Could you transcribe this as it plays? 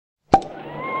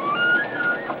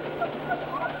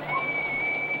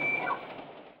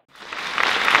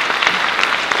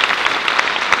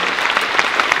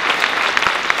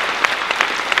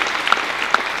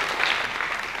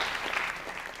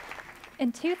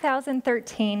In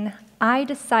 2013, I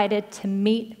decided to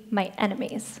meet my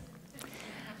enemies.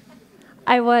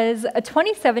 I was a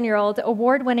 27-year-old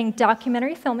award-winning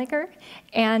documentary filmmaker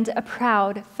and a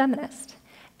proud feminist,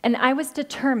 and I was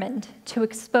determined to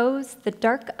expose the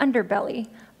dark underbelly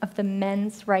of the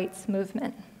men's rights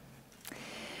movement.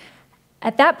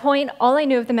 At that point, all I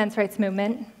knew of the men's rights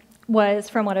movement was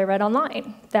from what I read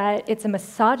online, that it's a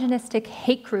misogynistic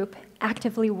hate group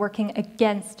actively working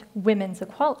against women's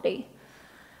equality.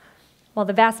 While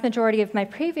the vast majority of my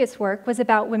previous work was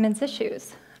about women's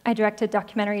issues, I directed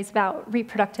documentaries about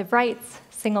reproductive rights,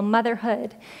 single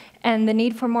motherhood, and the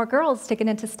need for more girls to get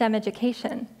into STEM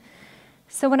education.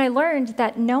 So when I learned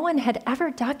that no one had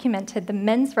ever documented the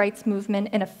men's rights movement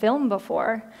in a film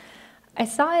before, I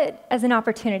saw it as an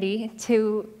opportunity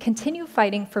to continue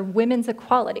fighting for women's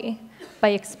equality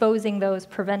by exposing those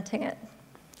preventing it.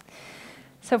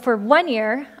 So for 1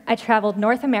 year, I traveled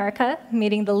North America,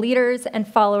 meeting the leaders and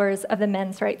followers of the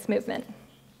men's rights movement.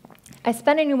 I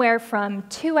spent anywhere from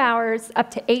 2 hours up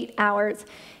to 8 hours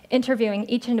interviewing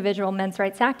each individual men's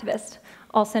rights activist,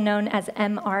 also known as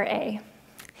MRA.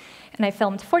 And I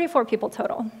filmed 44 people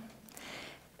total.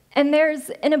 And there's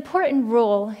an important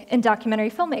rule in documentary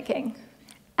filmmaking.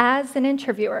 As an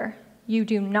interviewer, you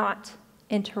do not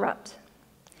interrupt.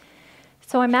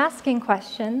 So I'm asking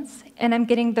questions, and I'm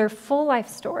getting their full life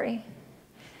story.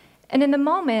 And in the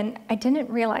moment, I didn't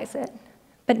realize it.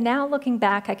 But now looking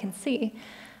back, I can see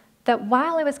that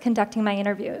while I was conducting my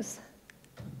interviews,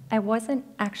 I wasn't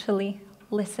actually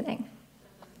listening.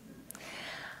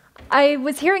 I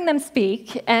was hearing them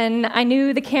speak, and I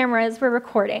knew the cameras were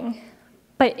recording.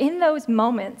 But in those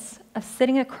moments of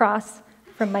sitting across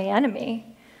from my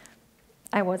enemy,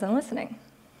 I wasn't listening.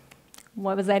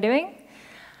 What was I doing?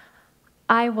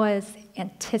 I was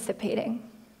anticipating.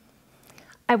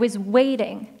 I was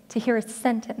waiting to hear a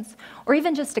sentence, or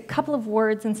even just a couple of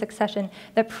words in succession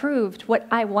that proved what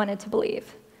I wanted to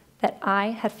believe, that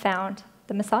I had found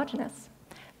the misogynist,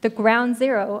 the ground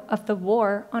zero of the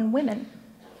war on women.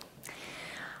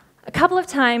 A couple of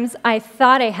times I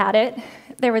thought I had it.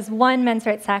 There was one men's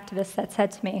rights activist that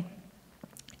said to me,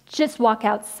 "Just walk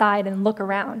outside and look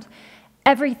around.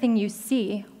 Everything you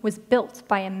see was built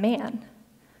by a man."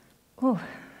 Ooh,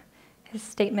 his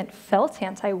statement felt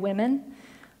anti-women.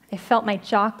 I felt my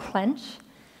jaw clench,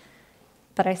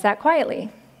 but I sat quietly,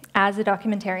 as a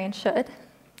documentarian should,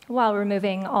 while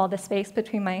removing all the space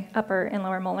between my upper and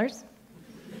lower molars.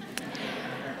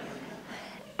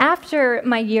 After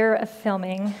my year of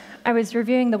filming, I was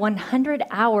reviewing the 100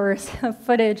 hours of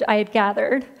footage I had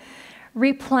gathered,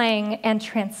 replaying and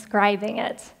transcribing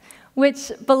it,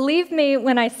 which, believe me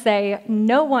when I say,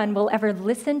 no one will ever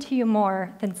listen to you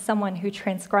more than someone who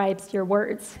transcribes your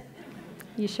words.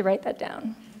 You should write that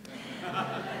down.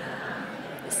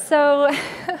 So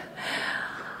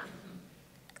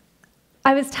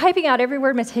I was typing out every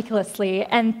word meticulously,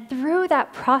 and through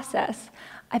that process,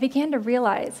 I began to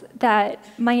realize that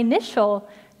my initial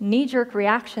knee-jerk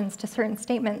reactions to certain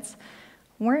statements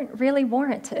weren't really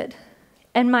warranted,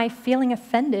 and my feeling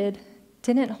offended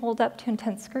didn't hold up to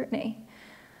intense scrutiny.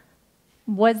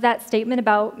 Was that statement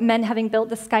about men having built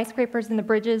the skyscrapers and the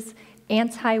bridges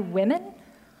anti-women?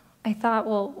 I thought,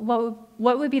 well,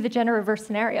 what would be the gender reverse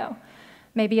scenario?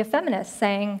 Maybe a feminist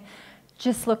saying,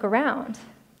 "Just look around.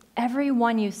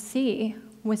 Everyone you see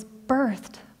was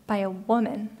birthed by a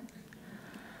woman."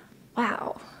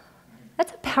 Wow,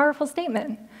 that's a powerful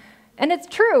statement. And it's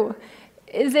true.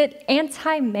 Is it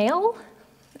anti-male?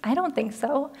 I don't think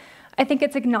so. I think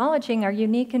it's acknowledging our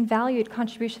unique and valued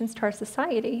contributions to our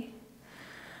society.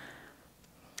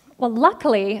 Well,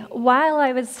 luckily, while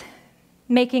I was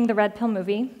making the Red Pill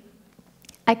movie,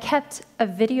 I kept a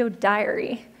video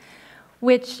diary,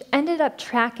 which ended up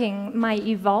tracking my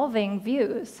evolving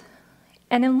views.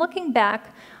 And in looking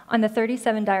back on the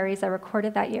 37 diaries I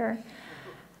recorded that year,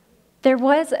 there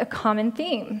was a common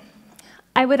theme.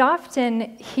 I would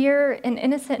often hear an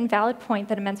innocent and valid point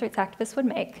that a men's rights activist would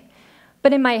make,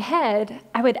 but in my head,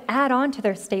 I would add on to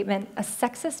their statement a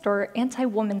sexist or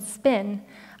anti-woman spin,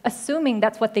 assuming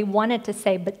that's what they wanted to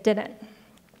say but didn't.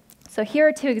 So here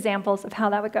are two examples of how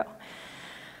that would go.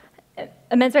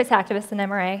 A men's rights activist, an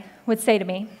MRA, would say to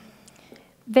me,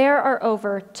 "There are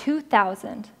over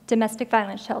 2,000 domestic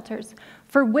violence shelters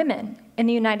for women in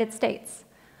the United States,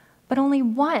 but only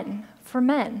one for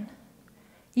men.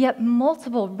 Yet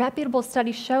multiple reputable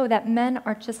studies show that men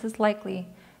are just as likely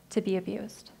to be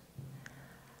abused."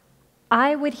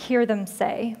 I would hear them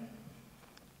say,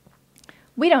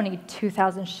 "We don't need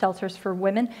 2,000 shelters for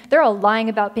women. They're all lying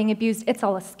about being abused. It's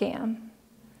all a scam."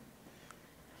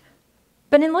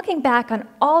 But in looking back on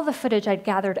all the footage I'd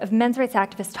gathered of men's rights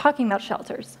activists talking about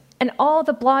shelters, and all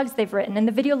the blogs they've written and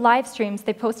the video live streams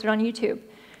they posted on YouTube.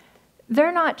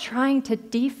 They're not trying to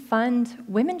defund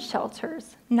women's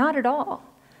shelters, not at all.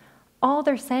 All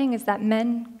they're saying is that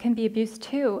men can be abused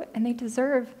too, and they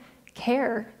deserve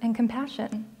care and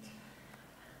compassion.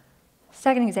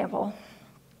 Second example,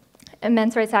 a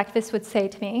men's rights activist would say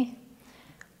to me,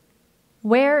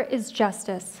 "Where is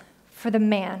justice for the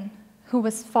man who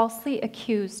was falsely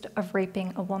accused of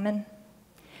raping a woman?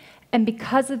 And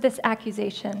because of this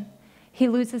accusation, he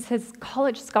loses his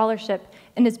college scholarship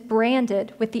and is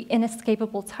branded with the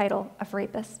inescapable title of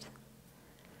rapist."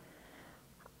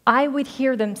 I would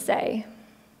hear them say,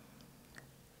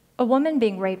 "A woman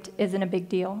being raped isn't a big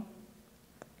deal."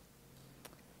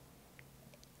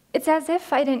 It's as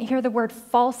if I didn't hear the word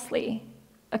falsely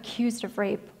accused of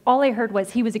rape. All I heard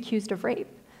was he was accused of rape.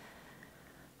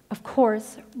 Of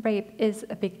course, rape is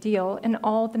a big deal, and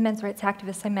all the men's rights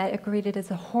activists I met agreed it is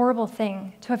a horrible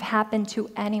thing to have happened to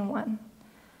anyone.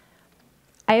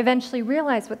 I eventually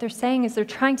realized what they're saying is they're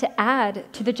trying to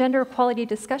add to the gender equality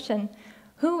discussion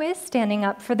who is standing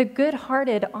up for the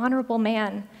good-hearted, honorable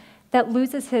man that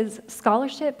loses his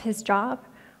scholarship, his job,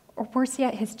 or worse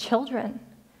yet, his children,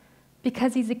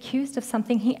 because he's accused of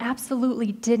something he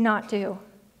absolutely did not do.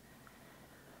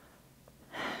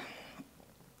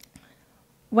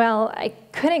 Well, I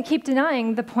couldn't keep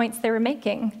denying the points they were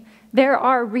making. There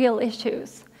are real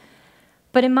issues.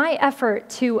 But in my effort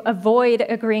to avoid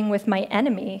agreeing with my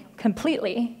enemy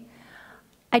completely,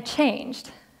 I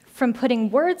changed from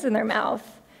putting words in their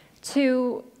mouth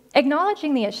to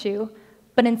acknowledging the issue,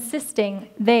 but insisting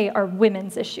they are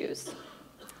women's issues.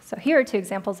 So here are two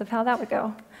examples of how that would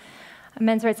go. A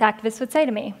men's rights activist would say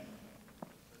to me,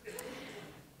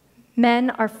 "Men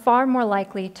are far more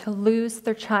likely to lose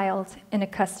their child in a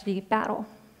custody battle."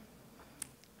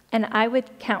 And I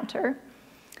would counter,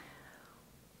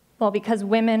 "Well, because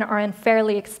women are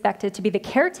unfairly expected to be the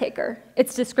caretaker,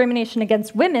 it's discrimination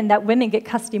against women that women get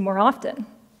custody more often."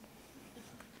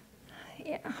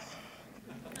 Yeah.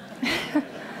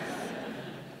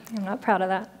 I'm not proud of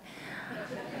that.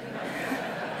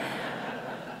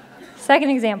 Second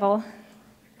example,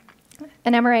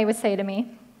 an MRA would say to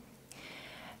me,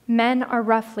 "Men are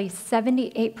roughly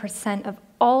 78% of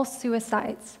all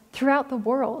suicides throughout the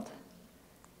world."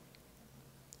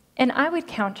 And I would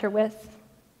counter with,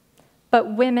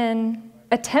 "But women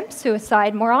attempt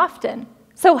suicide more often.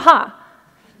 So ha."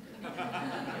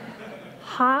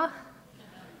 Ha?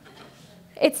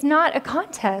 It's not a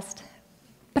contest,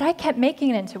 but I kept making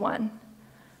it into one.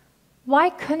 Why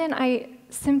couldn't I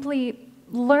simply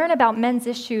learn about men's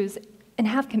issues and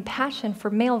have compassion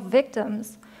for male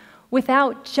victims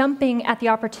without jumping at the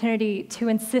opportunity to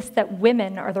insist that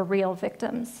women are the real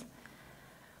victims?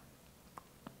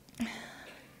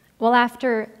 Well,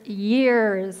 after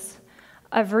years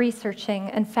of researching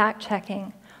and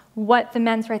fact-checking what the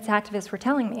men's rights activists were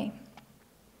telling me,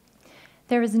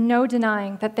 there is no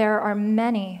denying that there are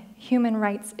many human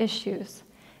rights issues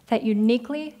that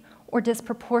uniquely or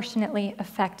disproportionately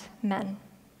affect men.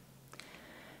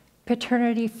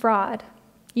 Paternity fraud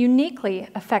uniquely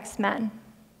affects men.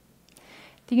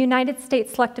 The United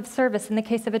States Selective Service, in the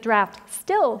case of a draft,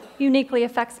 still uniquely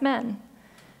affects men.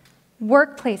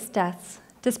 Workplace deaths,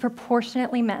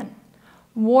 disproportionately men.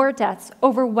 War deaths,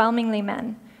 overwhelmingly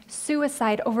men.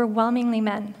 Suicide, overwhelmingly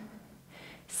men.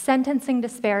 Sentencing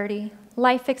disparity,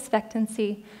 life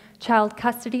expectancy, child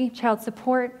custody, child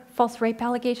support, false rape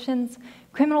allegations,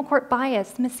 criminal court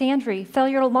bias, misandry,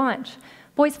 failure to launch,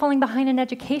 boys falling behind in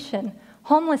education,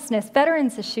 homelessness,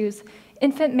 veterans issues,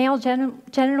 infant male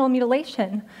genital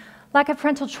mutilation, lack of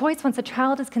parental choice once a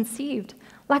child is conceived,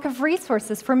 lack of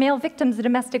resources for male victims of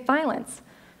domestic violence.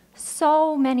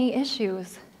 So many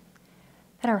issues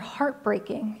that are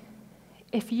heartbreaking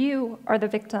if you are the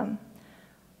victim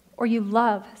or you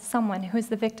love someone who is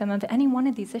the victim of any one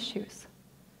of these issues.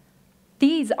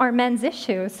 These are men's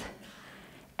issues,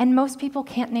 and most people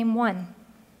can't name one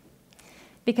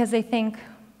because they think,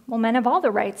 well, men have all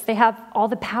the rights, they have all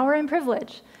the power and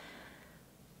privilege.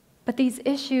 But these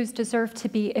issues deserve to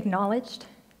be acknowledged.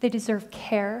 They deserve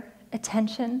care,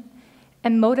 attention,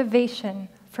 and motivation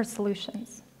for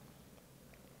solutions.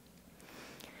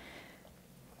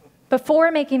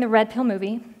 Before making the Red Pill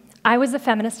movie, I was a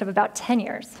feminist of about 10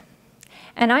 years,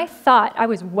 and I thought I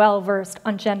was well-versed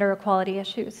on gender equality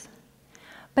issues.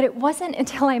 But it wasn't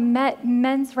until I met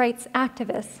men's rights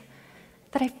activists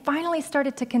that I finally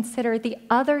started to consider the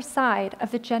other side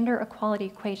of the gender equality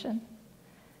equation.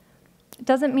 It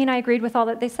doesn't mean I agreed with all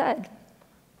that they said,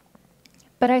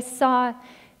 but I saw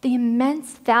the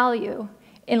immense value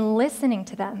in listening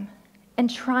to them and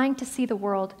trying to see the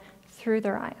world through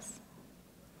their eyes.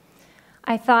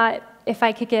 I thought, if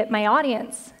I could get my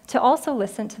audience to also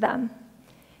listen to them,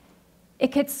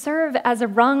 it could serve as a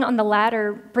rung on the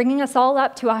ladder, bringing us all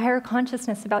up to a higher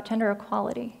consciousness about gender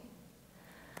equality.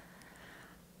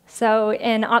 So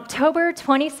in October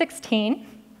 2016,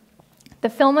 the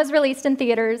film was released in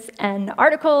theaters, and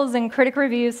articles and critic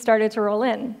reviews started to roll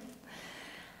in.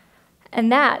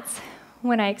 And that's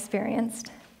when I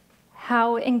experienced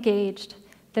how engaged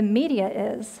the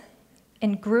media is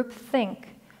in groupthink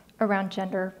around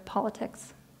gender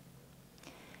politics.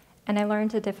 And I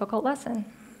learned a difficult lesson.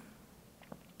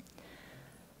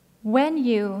 When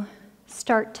you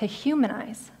start to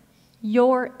humanize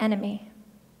your enemy,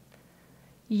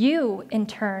 you, in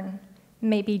turn,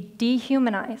 may be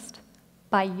dehumanized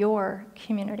by your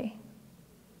community.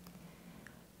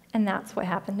 And that's what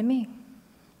happened to me.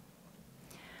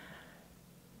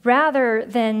 Rather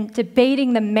than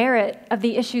debating the merit of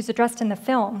the issues addressed in the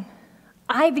film,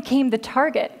 I became the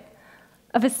target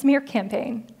of a smear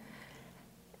campaign.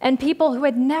 And people who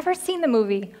had never seen the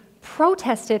movie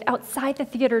protested outside the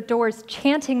theater doors,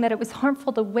 chanting that it was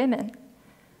harmful to women.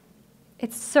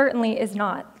 It certainly is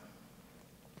not.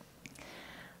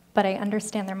 But I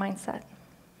understand their mindset.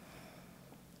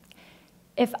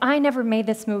 If I never made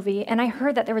this movie and I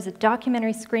heard that there was a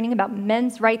documentary screening about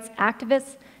men's rights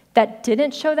activists that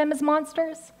didn't show them as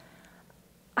monsters,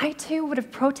 I too would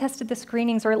have protested the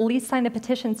screenings or at least signed the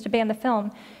petitions to ban the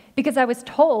film because I was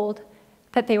told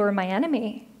that they were my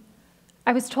enemy.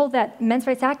 I was told that men's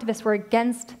rights activists were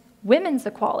against women's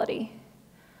equality.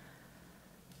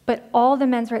 But all the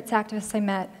men's rights activists I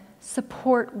met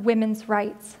support women's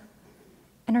rights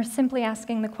and are simply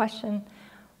asking the question,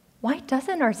 why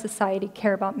doesn't our society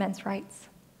care about men's rights?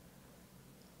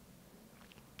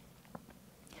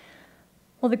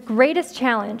 Well, the greatest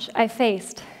challenge I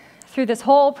faced through this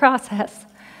whole process,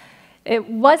 it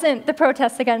wasn't the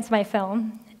protests against my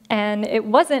film, and it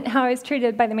wasn't how I was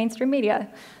treated by the mainstream media,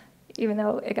 even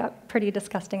though it got pretty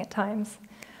disgusting at times.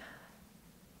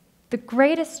 The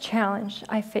greatest challenge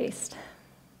I faced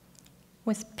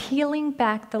was peeling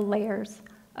back the layers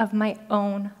of my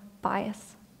own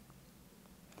bias.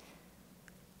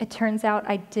 It turns out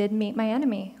I did meet my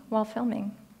enemy while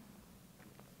filming.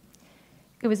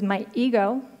 It was my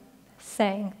ego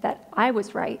saying that I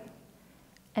was right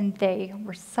and they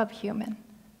were subhuman.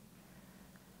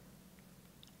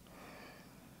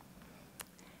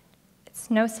 It's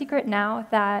no secret now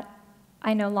that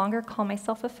I no longer call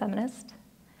myself a feminist,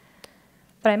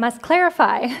 but I must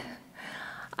clarify,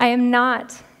 I am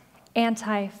not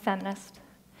anti-feminist,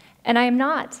 and I am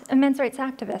not a men's rights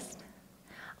activist.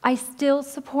 I still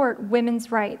support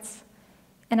women's rights,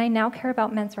 and I now care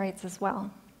about men's rights as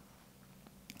well.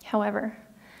 However,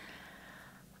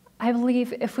 I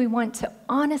believe if we want to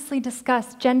honestly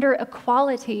discuss gender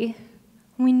equality,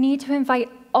 we need to invite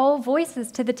all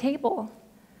voices to the table.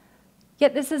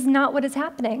 Yet this is not what is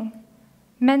happening.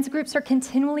 Men's groups are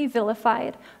continually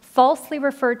vilified, falsely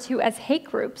referred to as hate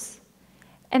groups,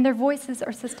 and their voices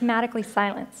are systematically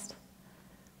silenced.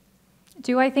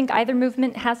 Do I think either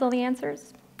movement has all the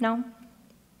answers? No.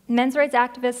 Men's rights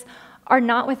activists are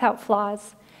not without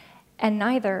flaws, and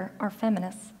neither are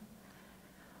feminists.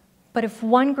 But if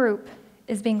one group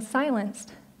is being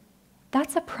silenced,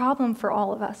 that's a problem for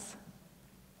all of us.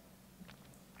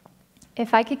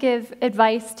 If I could give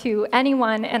advice to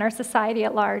anyone in our society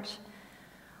at large,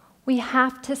 we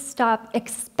have to stop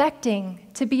expecting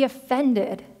to be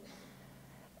offended,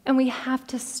 and we have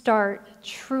to start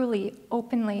truly,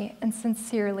 openly, and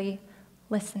sincerely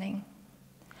listening.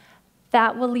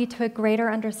 That will lead to a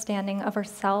greater understanding of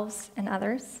ourselves and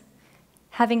others,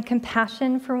 having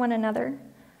compassion for one another,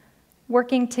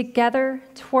 working together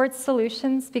towards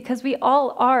solutions because we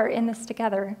all are in this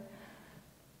together.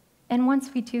 And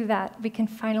once we do that, we can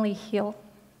finally heal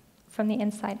from the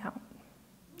inside out.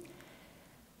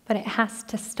 But it has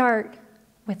to start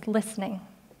with listening.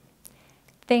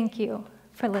 Thank you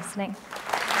for listening.